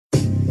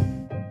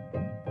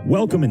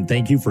Welcome and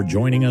thank you for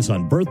joining us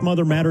on Birth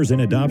Mother Matters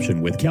in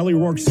Adoption with Kelly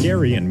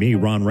Rourke-Scary and me,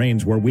 Ron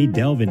Rains, where we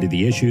delve into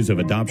the issues of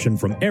adoption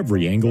from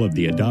every angle of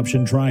the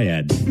adoption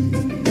triad.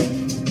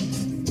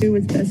 Do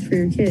what's best for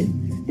your kid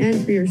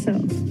and for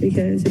yourself,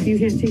 because if you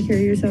can't take care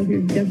of yourself,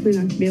 you're definitely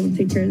not going to be able to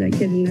take care of that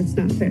kid, and that's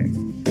not fair.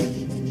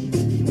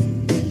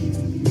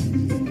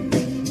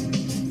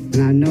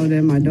 And I know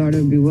that my daughter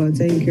will be well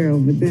taken care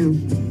of with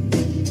them.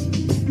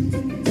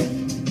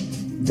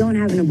 Don't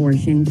have an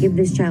abortion. Give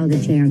this child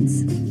a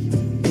chance.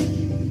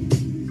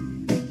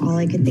 All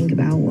I could think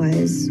about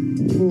was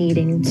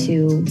needing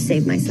to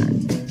save my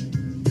son.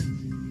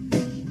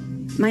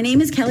 My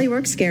name is Kelly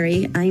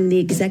Rourke-Scary. I'm the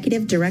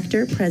Executive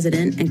Director,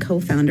 President, and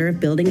co-founder of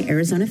Building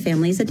Arizona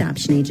Families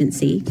Adoption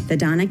Agency, the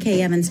Donna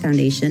K. Evans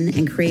Foundation,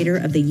 and creator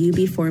of the You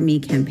Before Me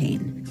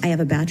campaign. I have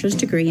a bachelor's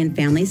degree in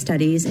family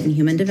studies and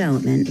human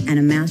development and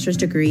a master's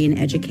degree in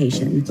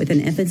education with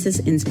an emphasis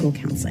in school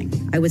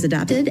counseling. I was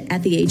adopted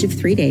at the age of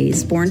 3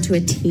 days, born to a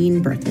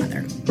teen birth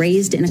mother,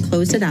 raised in a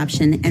closed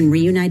adoption, and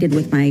reunited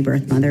with my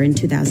birth mother in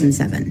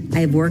 2007. I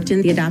have worked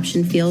in the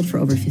adoption field for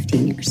over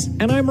 15 years.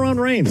 And I'm Ron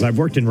Rains. I've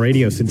worked in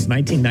radio since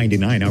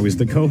 1999. I was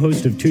the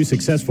co-host of 2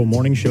 successful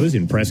morning shows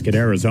in Prescott,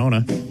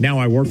 Arizona. Now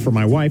I work for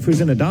my wife,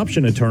 who's an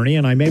adoption attorney,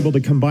 and I'm able to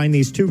combine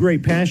these two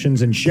great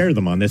passions and share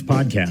them on this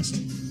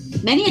podcast.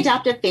 Many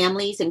adoptive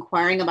families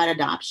inquiring about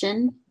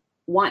adoption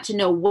want to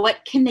know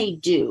what can they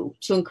do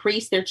to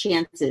increase their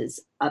chances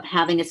of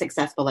having a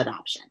successful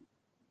adoption.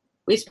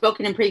 We've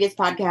spoken in previous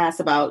podcasts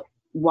about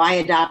why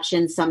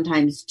adoptions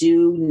sometimes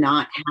do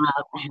not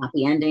have a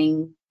happy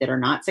ending, that are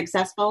not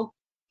successful.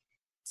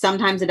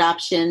 Sometimes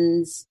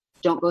adoptions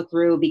don't go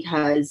through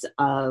because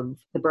of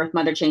the birth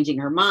mother changing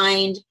her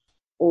mind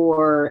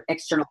or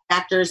external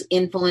factors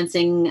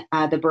influencing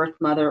the birth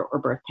mother or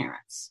birth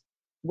parents.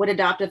 What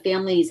adoptive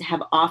families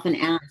have often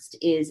asked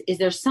is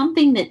there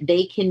something that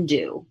they can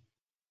do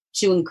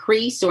to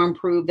increase or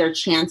improve their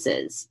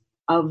chances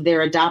of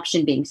their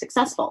adoption being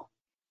successful?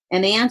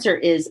 And the answer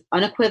is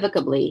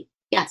unequivocally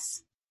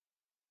yes.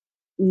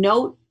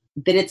 Note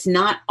that it's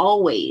not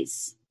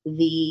always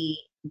the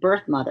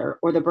birth mother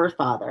or the birth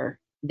father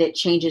that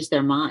changes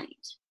their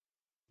mind.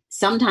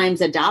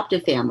 Sometimes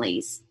adoptive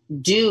families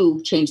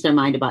do change their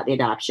mind about the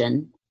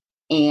adoption,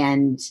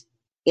 and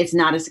it's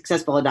not a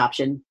successful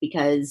adoption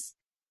because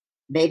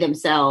they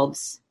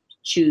themselves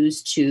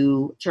choose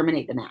to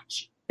terminate the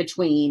match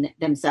between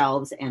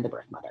themselves and the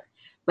birth mother.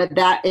 But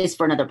that is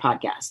for another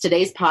podcast.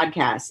 Today's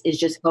podcast is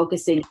just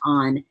focusing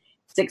on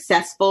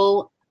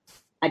successful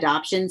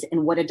adoptions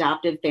and what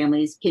adoptive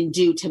families can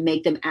do to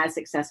make them as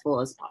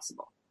successful as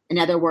possible. In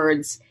other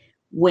words,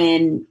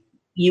 when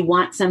you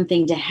want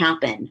something to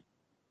happen,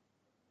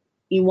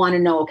 you want to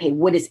know, okay,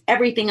 what is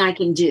everything I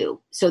can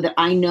do so that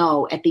I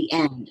know at the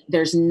end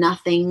there's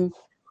nothing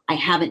I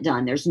haven't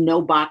done. There's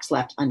no box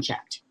left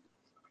unchecked.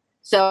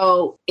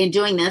 So in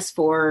doing this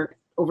for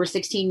over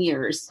 16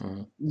 years,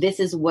 this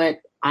is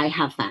what I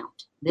have found.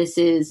 This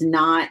is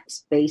not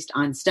based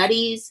on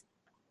studies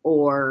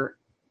or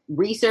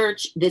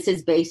research. This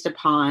is based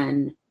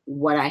upon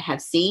what I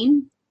have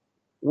seen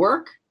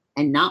work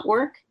and not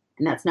work.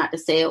 And that's not to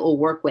say it will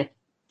work with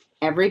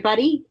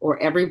everybody or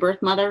every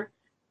birth mother,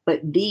 but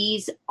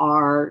these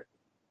are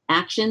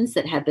actions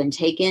that have been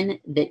taken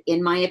that,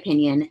 in my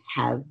opinion,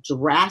 have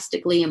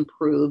drastically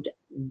improved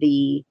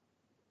the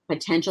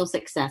potential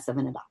success of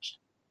an adoption.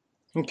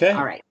 Okay.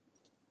 All right.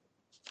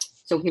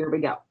 So here we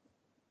go.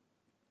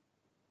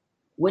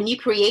 When you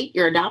create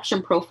your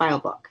adoption profile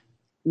book,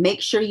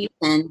 make sure you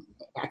send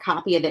a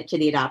copy of it to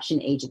the adoption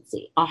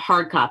agency, a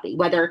hard copy,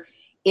 whether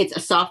it's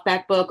a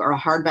softback book or a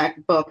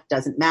hardback book,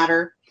 doesn't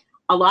matter.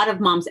 A lot of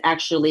moms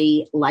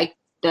actually like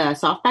the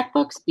softback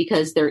books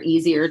because they're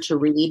easier to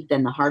read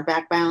than the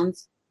hardback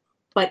bounds.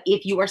 But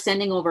if you are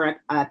sending over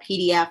a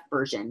PDF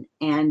version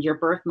and your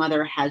birth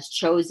mother has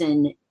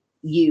chosen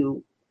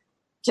you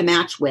to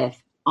match with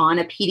on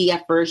a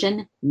PDF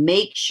version,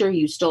 make sure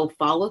you still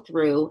follow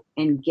through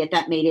and get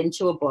that made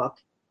into a book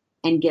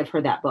and give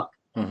her that book.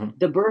 Mm-hmm.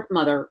 The birth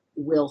mother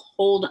will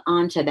hold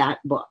on to that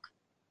book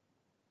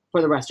for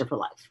the rest of her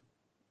life.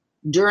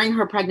 During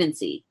her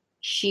pregnancy,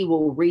 she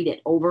will read it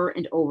over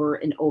and over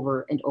and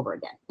over and over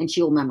again, and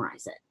she will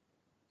memorize it.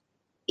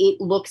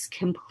 It looks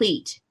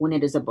complete when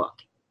it is a book.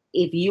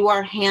 If you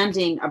are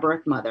handing a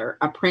birth mother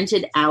a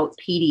printed out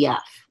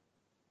PDF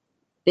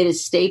that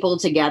is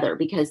stapled together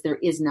because there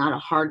is not a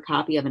hard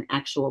copy of an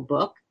actual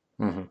book,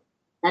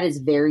 that is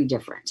very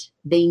different.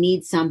 They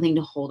need something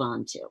to hold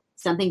on to,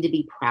 something to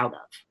be proud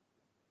of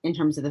in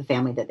terms of the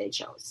family that they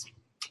chose.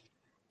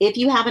 If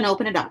you have an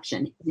open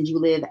adoption and you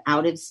live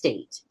out of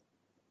state,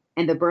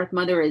 and the birth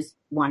mother is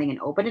wanting an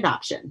open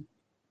adoption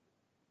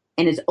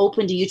and is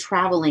open to you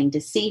traveling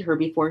to see her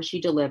before she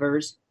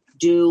delivers,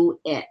 do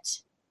it.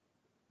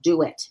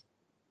 Do it.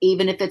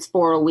 Even if it's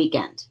for a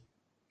weekend.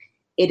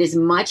 It is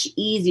much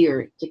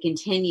easier to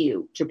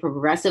continue to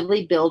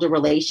progressively build a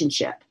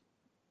relationship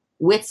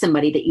with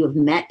somebody that you have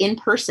met in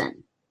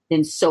person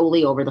than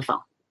solely over the phone.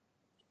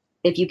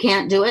 If you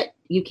can't do it,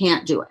 you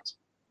can't do it.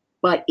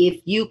 But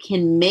if you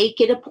can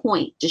make it a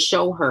point to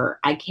show her,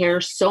 I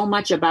care so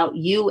much about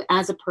you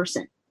as a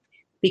person,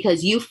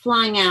 because you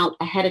flying out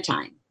ahead of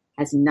time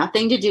has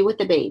nothing to do with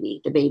the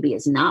baby. The baby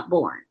is not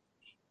born.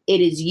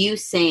 It is you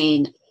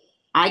saying,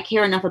 I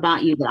care enough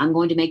about you that I'm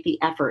going to make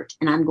the effort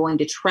and I'm going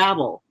to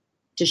travel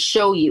to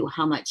show you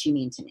how much you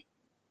mean to me.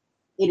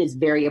 It is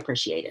very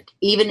appreciated,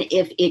 even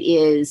if it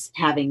is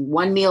having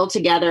one meal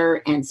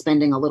together and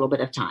spending a little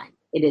bit of time.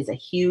 It is a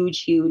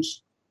huge,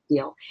 huge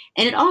deal.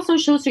 And it also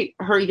shows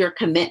her your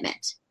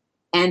commitment.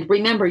 And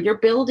remember, you're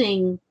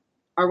building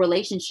a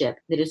relationship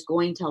that is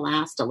going to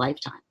last a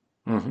lifetime.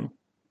 Mm-hmm.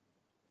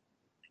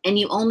 And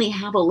you only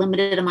have a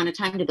limited amount of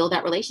time to build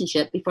that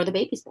relationship before the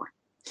baby's born.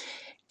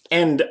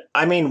 And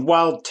I mean,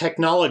 while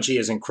technology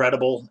is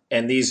incredible,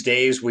 and these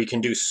days we can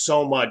do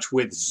so much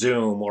with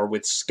Zoom or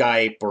with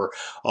Skype or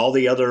all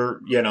the other,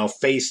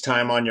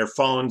 FaceTime on your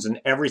phones and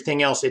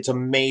everything else, it's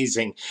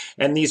amazing.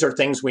 And these are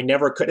things we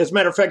never could. As a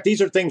matter of fact,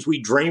 these are things we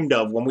dreamed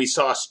of when we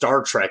saw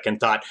Star Trek and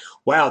thought,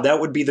 wow, that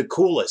would be the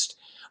coolest.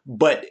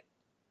 But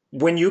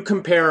when you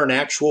compare an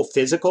actual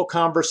physical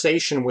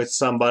conversation with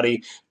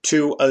somebody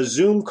to a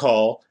Zoom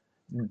call,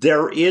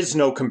 there is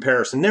no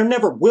comparison. There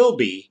never will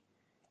be.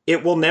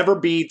 It will never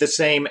be the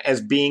same as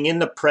being in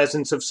the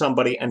presence of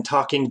somebody and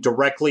talking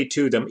directly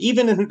to them.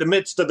 Even in the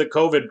midst of the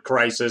COVID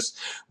crisis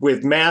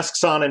with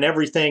masks on and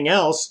everything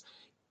else,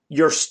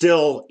 you're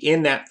still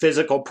in that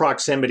physical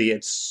proximity.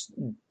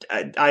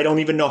 I don't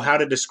even know how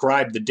to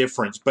describe the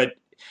difference, but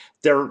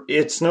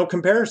it's no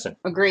comparison.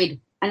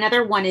 Agreed.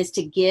 Another one is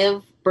to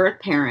give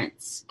birth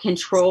parents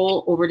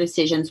control over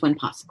decisions when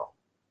possible.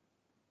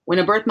 When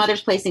a birth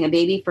mother's placing a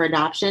baby for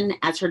adoption,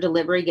 as her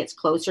delivery gets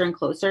closer and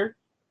closer,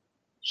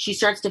 she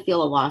starts to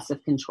feel a loss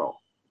of control.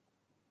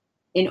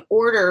 In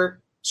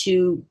order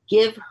to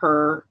give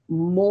her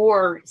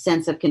more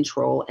sense of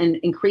control and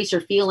increase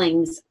her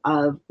feelings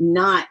of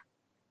not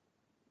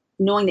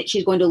knowing that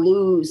she's going to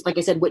lose, like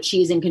I said, what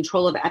she's in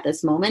control of at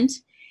this moment,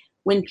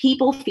 when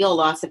people feel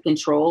loss of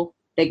control,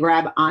 they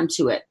grab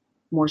onto it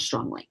more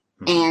strongly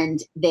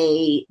and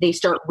they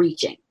start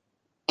reaching.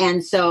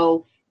 And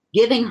so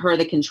giving her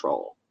the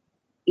control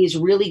is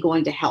really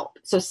going to help.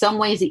 So some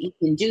ways that you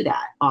can do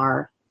that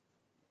are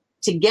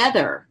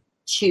together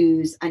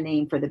choose a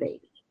name for the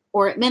baby,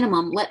 or at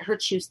minimum, let her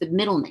choose the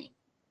middle name.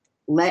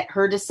 Let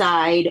her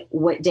decide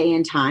what day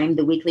and time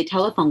the weekly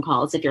telephone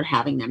calls, if you're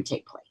having them,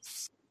 take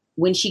place.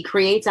 When she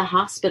creates a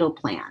hospital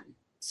plan,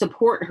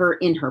 support her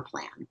in her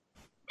plan.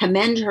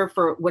 Commend her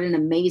for what an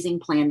amazing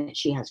plan that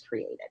she has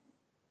created.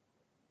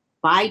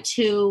 Buy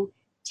 2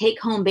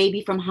 take-home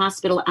baby from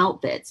hospital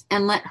outfits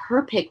and let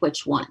her pick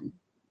which one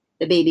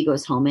the baby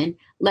goes home in.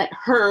 Let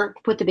her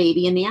put the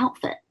baby in the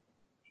outfit.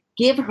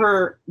 Give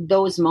her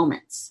those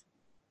moments,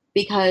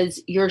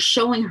 because you're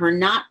showing her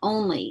not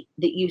only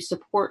that you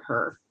support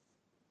her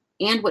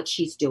and what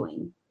she's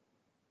doing,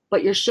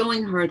 but you're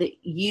showing her that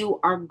you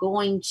are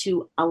going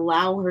to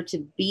allow her to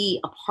be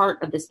a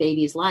part of this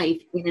baby's life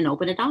in an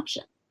open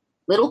adoption.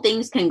 Little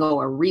things can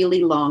go a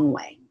really long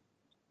way.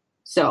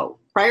 So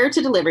prior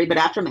to delivery, but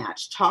after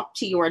match, talk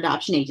to your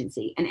adoption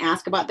agency and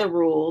ask about the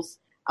rules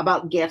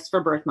about gifts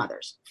for birth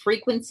mothers,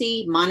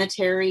 frequency,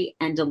 monetary,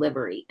 and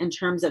delivery in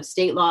terms of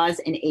state laws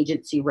and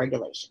agency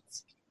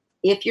regulations.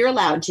 If you're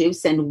allowed to,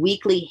 send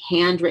weekly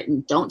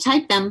handwritten, don't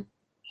type them,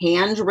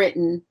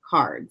 handwritten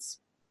cards.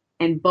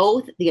 And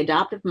both the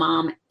adoptive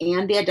mom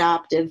and the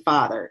adoptive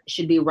father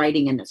should be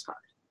writing in this card.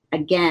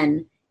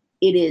 Again,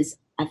 it is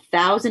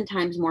 1,000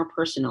 times more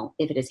personal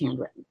if it is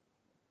handwritten.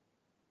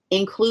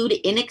 Include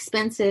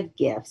inexpensive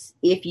gifts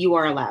if you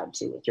are allowed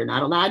to. If you're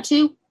not allowed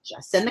to,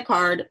 just send the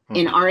card.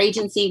 In our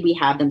agency, we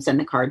have them send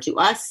the card to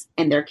us,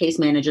 and their case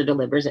manager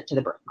delivers it to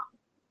the birth mom.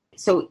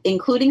 So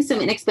including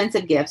some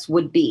inexpensive gifts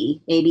would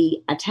be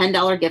maybe a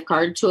 $10 gift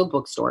card to a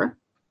bookstore,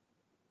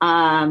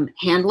 hand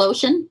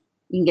lotion.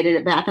 You can get it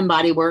at Bath &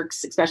 Body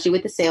Works, especially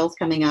with the sales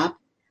coming up.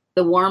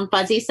 The warm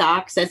fuzzy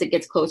socks as it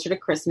gets closer to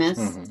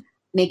Christmas.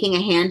 Making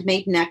a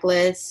handmade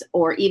necklace,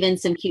 or even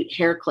some cute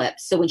hair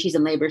clips. So when she's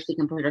in labor, she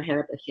can put her hair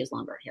up if she has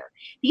longer hair.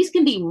 These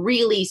can be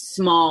really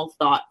small,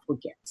 thoughtful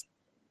gifts.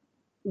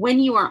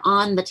 When you are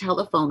on the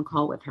telephone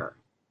call with her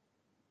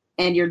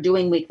and you're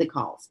doing weekly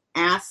calls,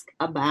 ask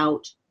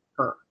about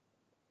her.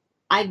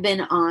 I've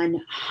been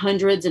on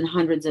hundreds and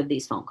hundreds of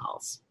these phone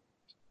calls.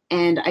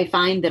 And I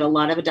find that a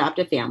lot of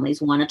adoptive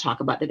families want to talk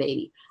about the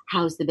baby.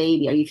 How's the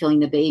baby? Are you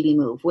feeling the baby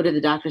move? What did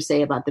the doctor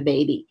say about the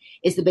baby?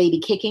 Is the baby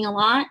kicking a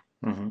lot?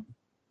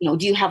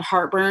 Do you have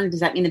heartburn? Does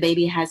that mean the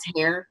baby has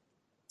hair?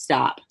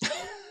 Stop.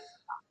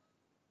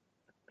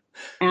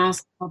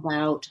 Ask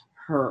about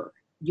her.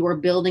 You're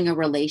building a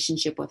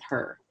relationship with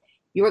her.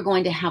 You are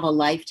going to have a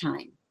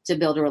lifetime to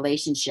build a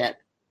relationship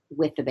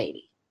with the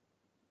baby.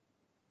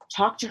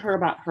 Talk to her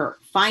about her.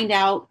 Find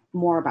out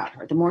more about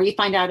her. The more you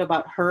find out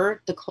about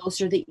her, the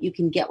closer that you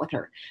can get with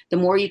her. The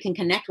more you can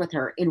connect with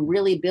her and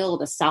really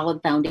build a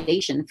solid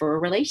foundation for a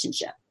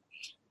relationship.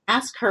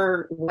 Ask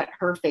her what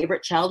her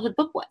favorite childhood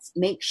book was.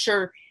 Make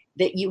sure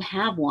that you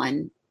have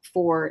one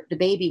for the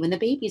baby when the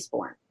baby's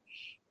born.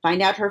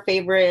 Find out her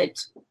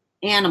favorite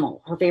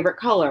animal, her favorite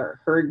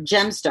color, her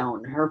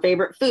gemstone, her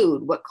favorite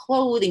food, what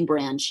clothing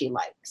brand she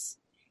likes.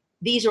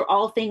 These are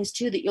all things,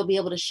 too, that you'll be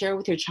able to share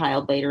with your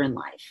child later in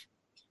life.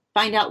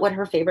 Find out what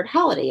her favorite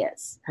holiday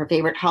is, her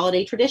favorite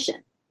holiday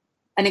tradition.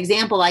 An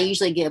example I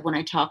usually give when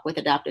I talk with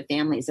adoptive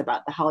families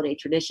about the holiday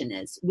tradition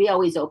is we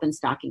always open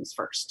stockings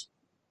first.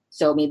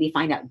 So maybe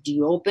find out, do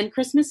you open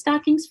Christmas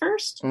stockings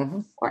first?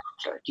 Mm-hmm. Or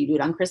after? Do you do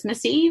it on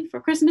Christmas Eve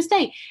or Christmas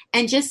Day?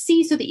 And just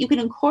see so that you can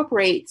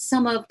incorporate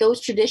some of those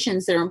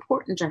traditions that are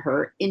important to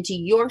her into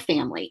your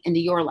family, into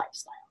your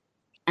lifestyle.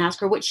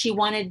 Ask her what she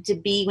wanted to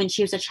be when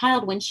she was a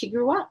child, when she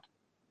grew up.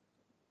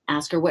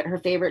 Ask her what her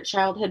favorite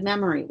childhood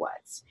memory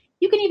was.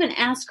 You can even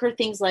ask her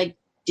things like,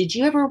 did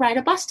you ever ride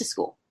a bus to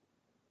school?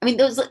 I mean,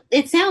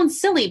 it sounds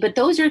silly, but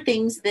those are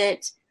things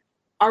that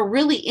are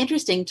really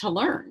interesting to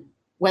learn,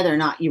 whether or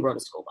not you rode a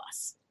school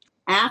bus.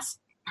 Ask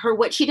her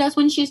what she does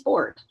when she's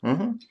bored.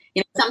 Mm-hmm.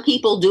 Some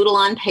people doodle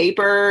on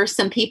paper,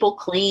 some people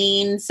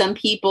clean, some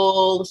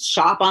people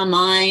shop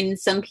online,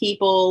 some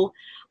people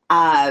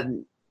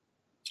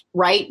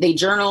write, they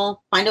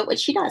journal, find out what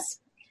she does.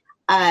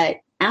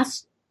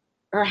 Ask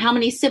her how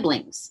many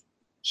siblings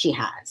she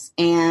has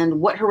and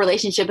what her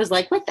relationship is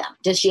like with them.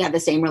 Does she have the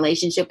same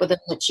relationship with them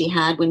that she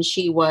had when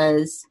she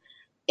was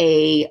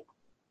a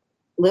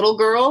little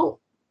girl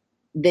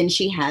than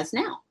she has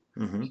now?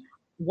 Mm-hmm.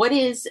 What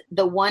is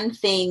the one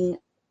thing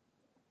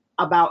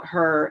about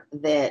her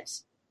that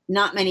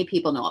not many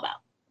people know about?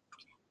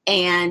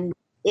 And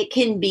it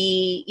can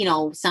be,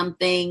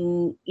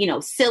 something,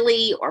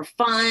 silly or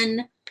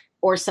fun,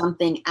 or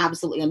something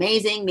absolutely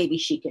amazing. Maybe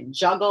she can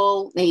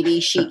juggle.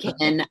 Maybe she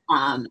can,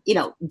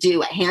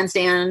 do a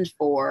handstand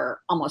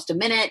for almost a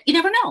minute. You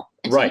never know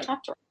until you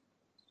talk to her.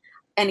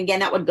 And again,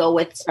 that would go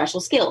with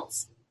special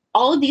skills.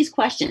 All of these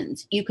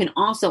questions you can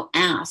also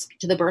ask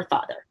to the birth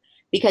father,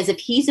 because if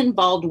he's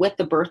involved with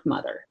the birth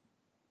mother,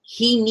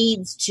 he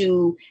needs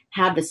to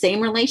have the same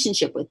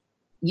relationship with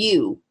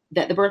you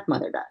that the birth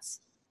mother does.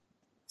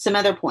 Some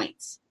other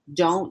points.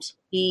 Don't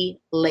be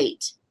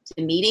late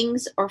to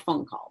meetings or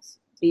phone calls.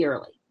 Be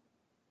early.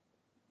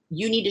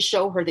 You need to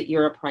show her that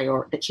you're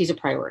that she's a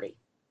priority.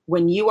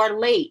 When you are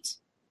late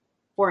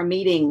for a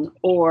meeting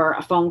or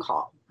a phone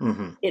call,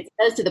 mm-hmm. it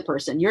says to the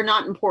person, you're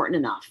not important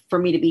enough for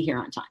me to be here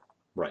on time.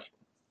 Right.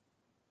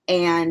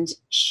 And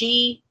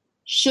she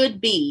should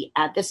be,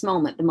 at this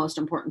moment, the most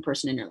important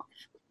person in your life.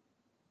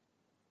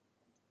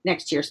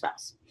 Next to your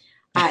spouse.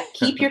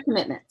 Keep your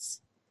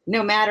commitments,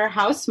 no matter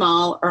how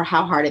small or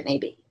how hard it may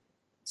be.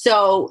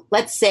 So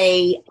let's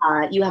say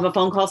you have a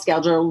phone call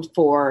scheduled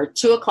for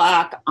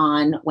 2:00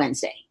 on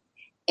Wednesday,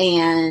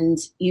 and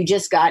you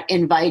just got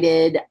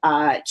invited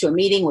to a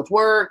meeting with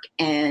work,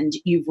 and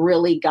you've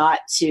really got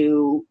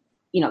to,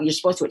 you're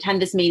supposed to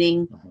attend this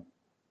meeting. Mm-hmm.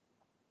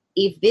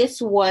 If this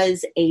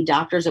was a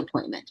doctor's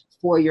appointment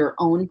for your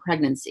own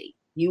pregnancy,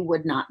 you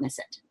would not miss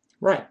it.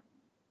 Right.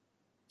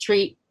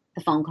 Treat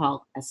the phone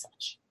call as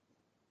such.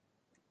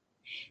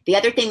 The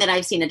other thing that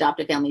I've seen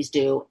adoptive families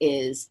do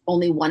is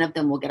only one of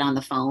them will get on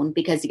the phone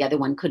because the other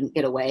one couldn't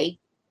get away.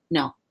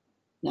 No.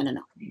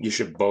 You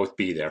should both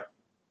be there.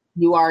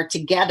 You are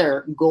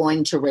together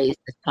going to raise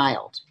the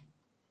child.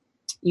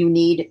 You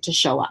need to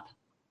show up.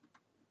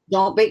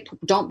 Don't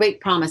break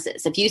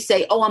promises. If you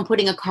say, "Oh, I'm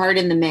putting a card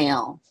in the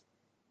mail,"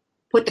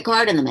 put the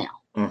card in the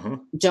mail. Mm-hmm.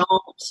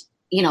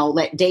 Don't,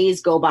 let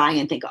days go by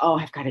and think, "Oh,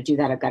 I've got to do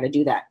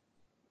that.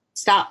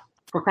 Stop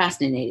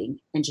procrastinating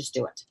and just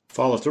do it.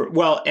 Follow through.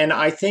 Well, and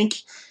I think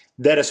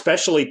that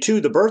especially to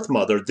the birth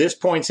mother, this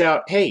points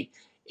out, hey,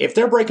 if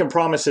they're breaking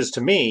promises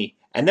to me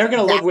and they're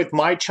going to live with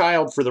my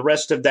child for the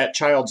rest of that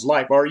child's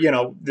life, or,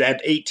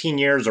 that 18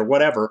 years or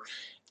whatever,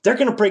 they're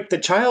going to break the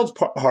child's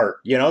heart.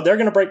 They're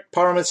going to break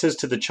promises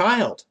to the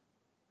child.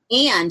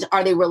 And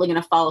are they really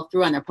going to follow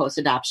through on their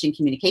post-adoption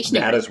communication?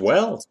 That as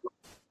well.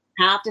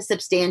 Have to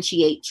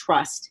substantiate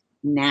trust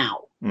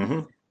now.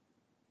 Mm-hmm.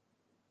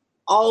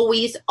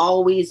 Always,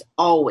 always,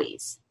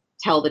 always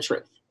tell the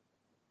truth.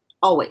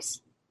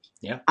 Always.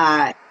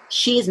 Yeah.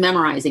 She is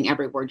memorizing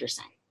every word you're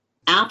saying.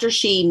 After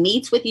she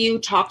meets with you,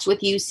 talks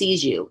with you,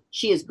 sees you,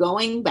 she is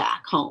going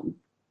back home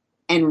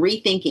and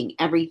rethinking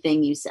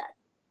everything you said.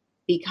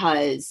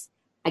 Because,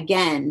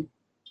 again,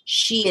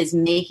 she is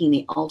making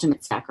the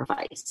ultimate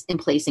sacrifice in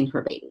placing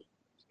her baby.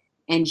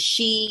 And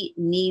she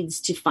needs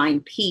to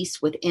find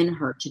peace within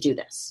her to do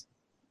this.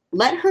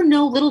 Let her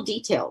know little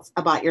details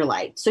about your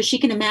life so she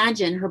can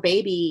imagine her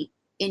baby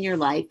in your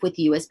life with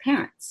you as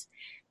parents.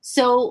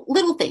 So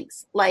little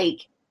things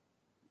like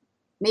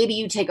maybe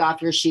you take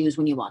off your shoes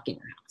when you walk in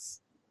your house.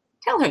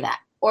 Tell her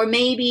that. Or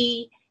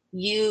maybe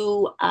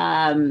you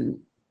don't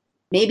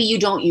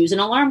use an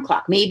alarm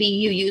clock. Maybe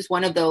you use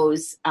one of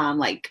those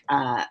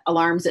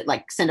alarms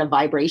that send a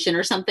vibration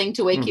or something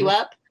to wake you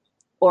up.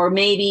 Or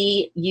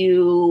maybe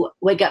you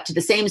wake up to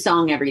the same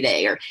song every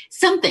day or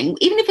something,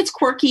 even if it's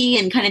quirky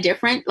and kind of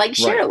different,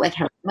 share it with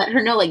her. Let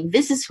her know,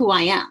 this is who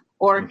I am.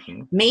 Or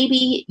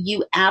maybe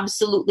you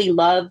absolutely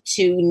love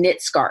to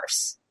knit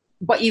scarves,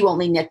 but you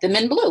only knit them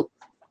in blue.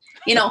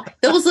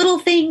 Those little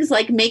things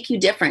make you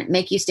different,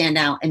 make you stand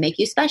out, and make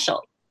you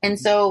special. And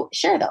so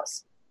share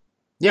those.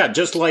 Yeah,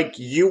 just like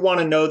you want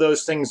to know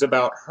those things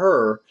about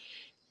her,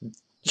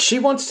 she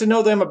wants to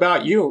know them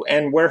about you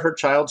and where her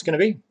child's going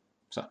to be.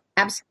 So.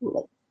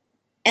 Absolutely.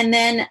 And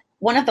then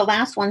one of the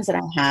last ones that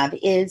I have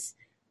is,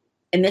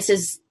 and this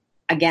is,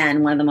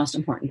 again, one of the most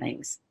important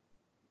things,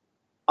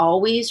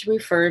 always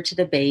refer to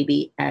the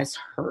baby as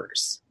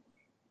hers.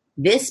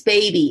 This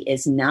baby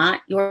is not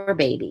your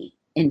baby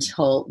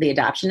until the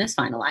adoption is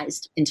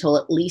finalized, until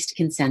at least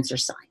consents are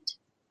signed.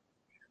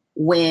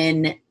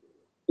 When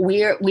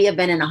we have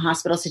been in a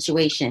hospital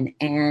situation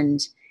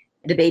and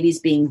the baby's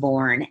being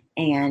born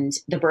and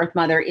the birth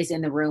mother is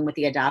in the room with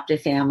the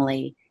adoptive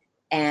family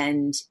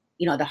and,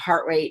 the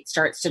heart rate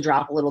starts to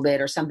drop a little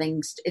bit or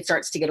something, it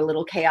starts to get a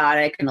little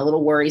chaotic and a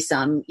little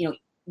worrisome.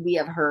 We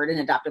have heard an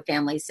adoptive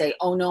family say,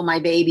 "Oh no, my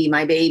baby.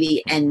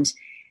 And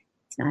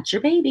it's not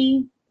your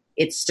baby.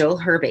 It's still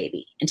her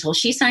baby until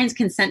she signs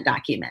consent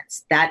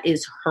documents. That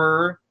is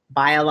her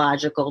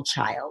biological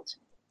child.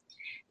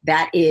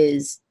 That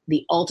is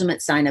the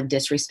ultimate sign of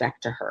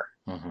disrespect to her.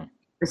 Mm-hmm.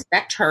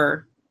 Respect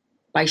her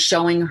by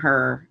showing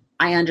her,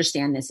 I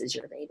understand this is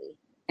your baby.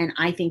 And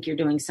I think you're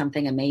doing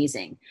something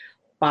amazing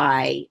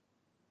by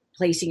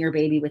placing your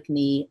baby with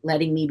me,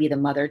 letting me be the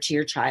mother to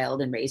your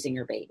child and raising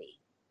your baby.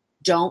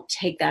 Don't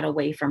take that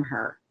away from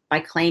her by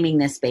claiming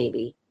this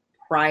baby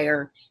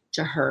prior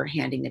to her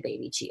handing the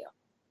baby to you."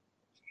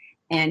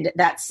 And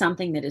that's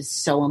something that is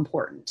so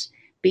important,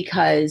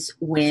 because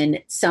when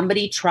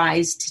somebody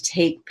tries to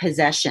take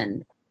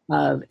possession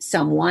of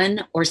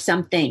someone or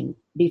something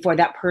before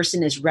that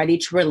person is ready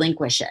to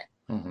relinquish it,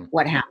 mm-hmm.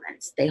 what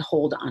happens? They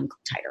hold on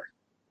tighter.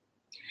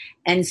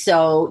 And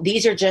so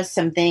these are just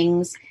some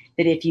things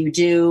that if you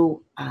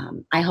do,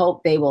 I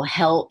hope they will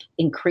help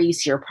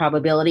increase your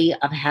probability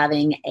of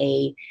having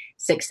a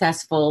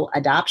successful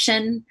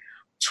adoption.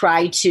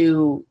 Try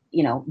to,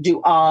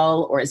 do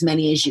all or as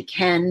many as you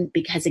can,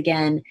 because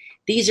again,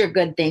 these are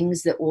good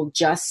things that will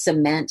just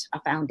cement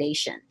a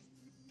foundation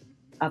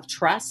of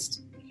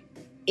trust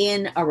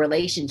in a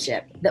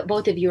relationship that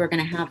both of you are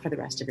going to have for the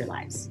rest of your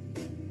lives.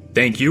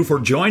 Thank you for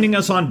joining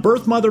us on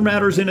Birth Mother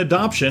Matters in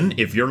Adoption.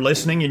 If you're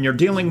listening and you're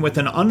dealing with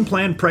an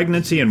unplanned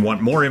pregnancy and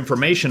want more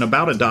information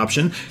about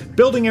adoption,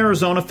 Building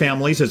Arizona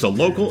Families is a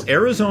local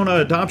Arizona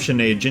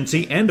adoption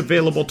agency and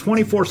available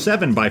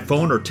 24/7 by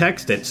phone or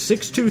text at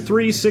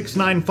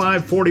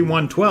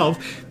 623-695-4112.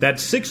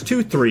 That's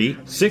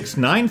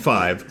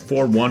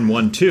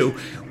 623-695-4112.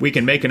 We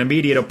can make an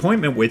immediate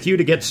appointment with you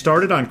to get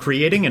started on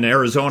creating an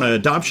Arizona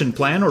adoption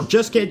plan or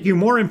just get you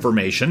more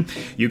information.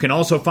 You can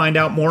also find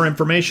out more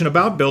information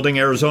about Building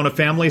Arizona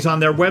Families on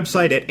their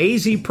website at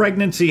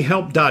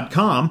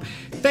azpregnancyhelp.com.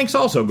 Thanks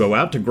also go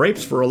out to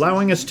Grapes for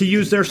allowing us to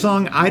use their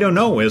song I Don't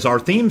Know as our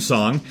theme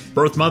song.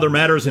 Birth Mother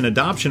Matters in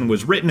Adoption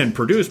was written and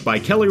produced by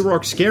Kelly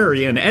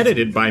Rourke-Scary and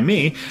edited by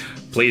me.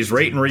 Please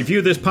rate and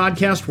review this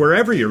podcast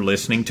wherever you're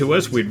listening to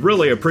us. We'd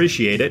really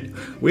appreciate it.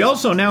 We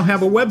also now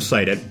have a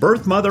website at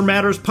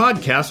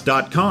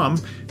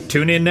birthmothermatterspodcast.com.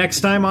 Tune in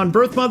next time on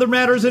Birth Mother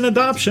Matters in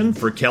Adoption.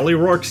 For Kelly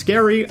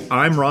Rourke-Scary,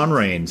 I'm Ron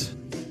Rains.